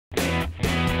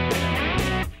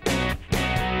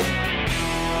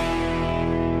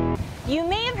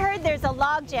is a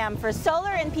logjam for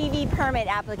solar and PV permit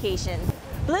applications.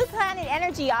 Blue Planet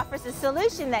Energy offers a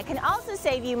solution that can also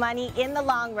save you money in the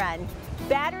long run: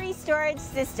 battery storage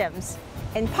systems.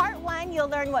 In part 1, you'll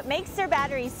learn what makes their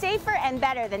batteries safer and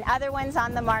better than other ones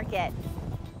on the market.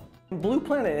 Blue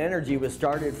Planet Energy was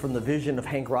started from the vision of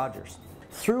Henk Rogers.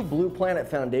 Through Blue Planet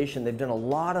Foundation, they've done a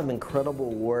lot of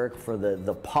incredible work for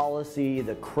the policy,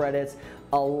 the credits,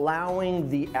 allowing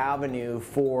the avenue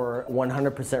for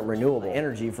 100% renewable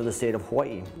energy for the state of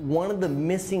Hawaii. One of the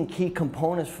missing key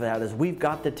components for that is we've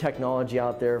got the technology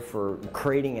out there for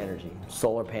creating energy,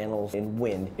 solar panels and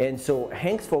wind. And so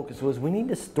Hank's focus was we need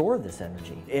to store this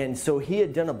energy. And so he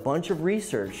had done a bunch of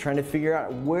research trying to figure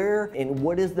out where and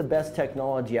what is the best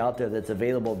technology out there that's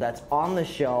available, that's on the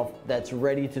shelf, that's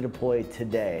ready to deploy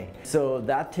today. So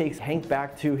that takes Hank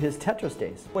back to his Tetris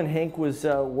days. When Hank was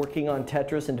working on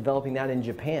Tetris and developing that in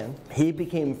Japan, he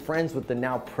became friends with the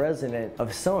now president of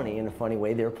Sony. In a funny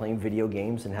way, they were playing video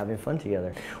games and having fun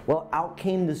together. Well, out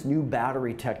came this new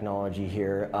battery technology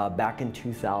here back in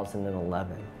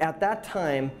 2011. At that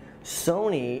time,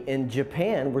 Sony in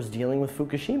Japan was dealing with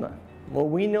Fukushima. Well,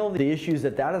 we know the issues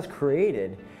that has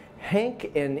created.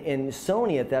 Hank and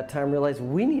Sony at that time realized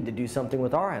we need to do something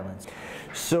with our islands.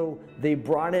 So they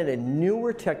brought in a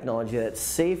newer technology that's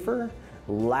safer,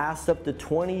 lasts up to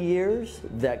 20 years,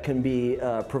 that can be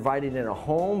provided in a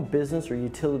home, business, or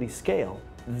utility scale.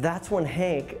 That's when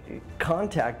Hank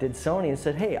contacted Sony and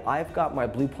said, hey, I've got my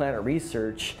Blue Planet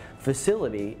Research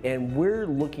facility and we're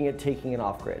looking at taking it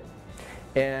off-grid.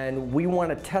 And we want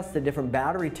to test the different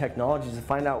battery technologies to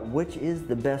find out which is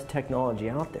the best technology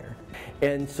out there.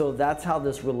 And so that's how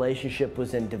this relationship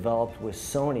was then developed with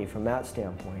Sony from that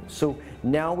standpoint. So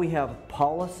now we have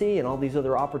policy and all these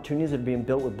other opportunities that are being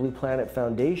built with Blue Planet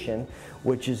Foundation,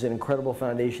 which is an incredible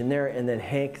foundation there. And then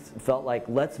Hank felt like,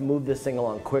 let's move this thing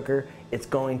along quicker. It's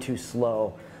going too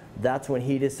slow. That's when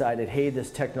he decided, hey,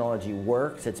 this technology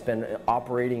works. It's been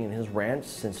operating in his ranch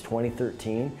since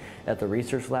 2013 at the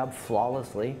research lab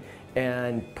flawlessly,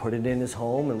 and put it in his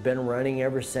home and been running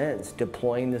ever since,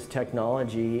 deploying this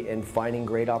technology and finding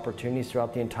great opportunities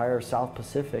throughout the entire South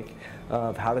Pacific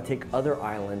of how to take other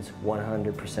islands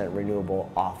 100% renewable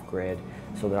off-grid,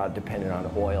 so they're not dependent on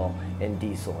oil and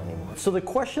diesel anymore. So the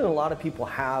question a lot of people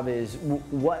have is,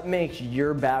 what makes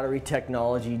your battery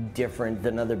technology different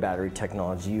than other battery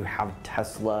technology? You have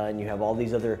Tesla and you have all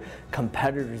these other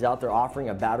competitors out there offering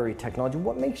a battery technology.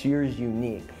 What makes yours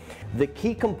unique? The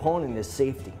key component is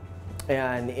safety.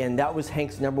 And that was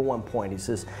Hank's #1 point. He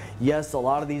says, yes, a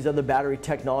lot of these other battery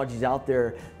technologies out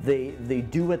there, they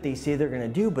do what they say they're going to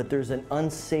do, but there's an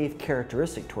unsafe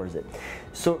characteristic towards it.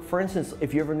 So for instance,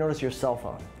 if you ever notice your cell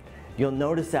phone, you'll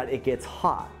notice that it gets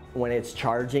hot when it's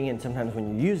charging and sometimes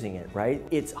when you're using it, right?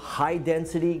 It's high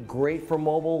density, great for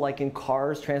mobile, like in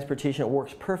cars, transportation, it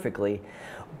works perfectly.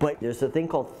 But there's a thing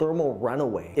called thermal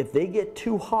runaway. If they get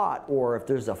too hot or if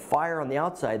there's a fire on the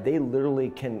outside, they literally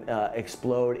can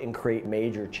explode and create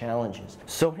major challenges.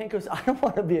 So Hank goes, I don't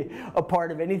want to be a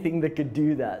part of anything that could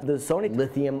do that. The Sony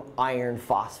lithium iron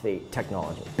phosphate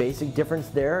technology. Basic difference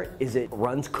there is it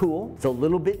runs cool. It's a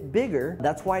little bit bigger.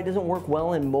 That's why it doesn't work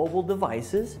well in mobile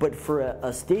devices. But for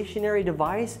a stationary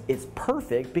device, it's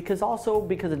perfect because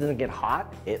it doesn't get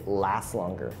hot, it lasts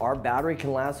longer. Our battery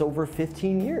can last over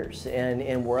 15 years.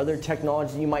 And where other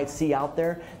technologies you might see out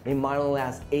there, they might only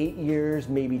last 8 years,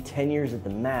 maybe 10 years at the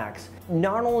max.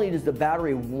 Not only does the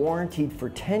battery warranted for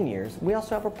 10 years, we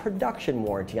also have a production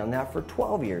warranty on that for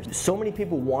 12 years. So many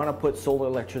people want to put solar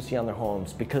electricity on their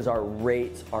homes because our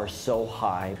rates are so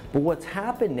high. But what's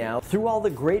happened now, through all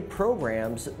the great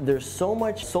programs, there's so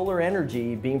much solar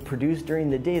energy being produced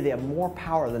during the day, they have more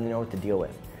power than they know what to deal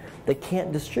with. They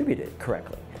can't distribute it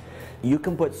correctly. You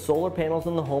can put solar panels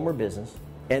in the home or business,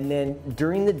 and then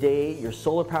during the day, your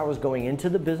solar power is going into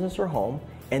the business or home,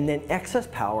 and then excess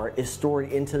power is stored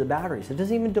into the batteries. It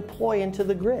doesn't even deploy into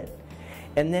the grid.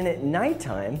 And then at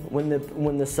nighttime,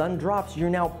 when the sun drops, you're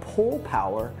now pull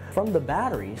power from the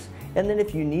batteries, and then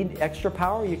if you need extra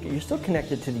power, you're still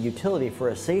connected to the utility for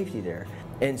a safety there.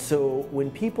 And so when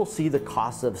people see the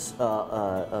cost of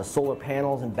solar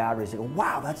panels and batteries, they go,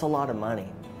 wow, that's a lot of money.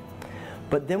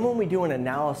 But then when we do an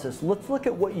analysis, let's look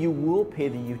at what you will pay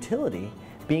the utility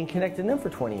being connected in for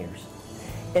 20 years.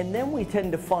 And then we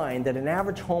tend to find that an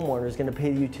average homeowner is going to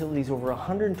pay the utilities over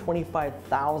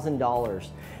 $125,000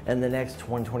 in the next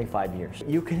 25 years.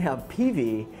 You can have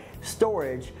PV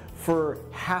storage for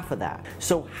half of that.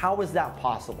 So how is that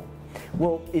possible?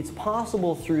 Well, it's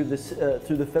possible through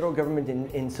through the federal government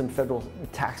in some federal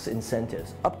tax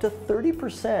incentives. Up to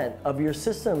 30% of your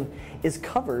system is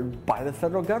covered by the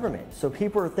federal government. So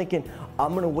people are thinking,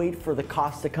 I'm going to wait for the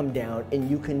cost to come down, and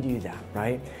you can do that,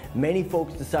 right? Many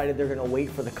folks decided they're going to wait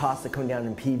for the cost to come down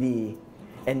in PV,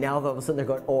 and now all of a sudden they're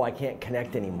going, oh, I can't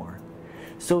connect anymore.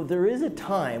 So there is a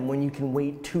time when you can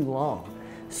wait too long.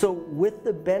 So with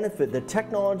the benefit, the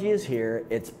technology is here,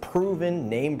 it's proven,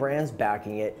 name brands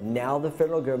backing it. Now the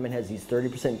federal government has these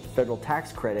 30% federal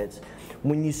tax credits.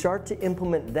 When you start to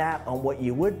implement that on what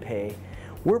you would pay,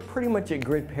 we're pretty much at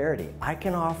grid parity. I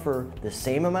can offer the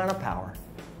same amount of power,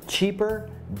 cheaper,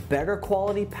 better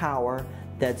quality power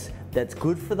that's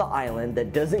good for the island,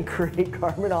 that doesn't create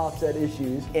carbon offset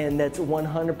issues, and that's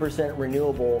 100%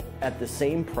 renewable at the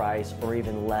same price or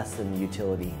even less than the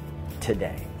utility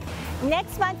today.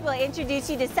 Next month, we'll introduce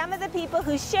you to some of the people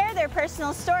who share their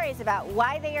personal stories about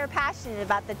why they are passionate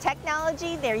about the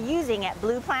technology they're using at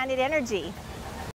Blue Planet Energy.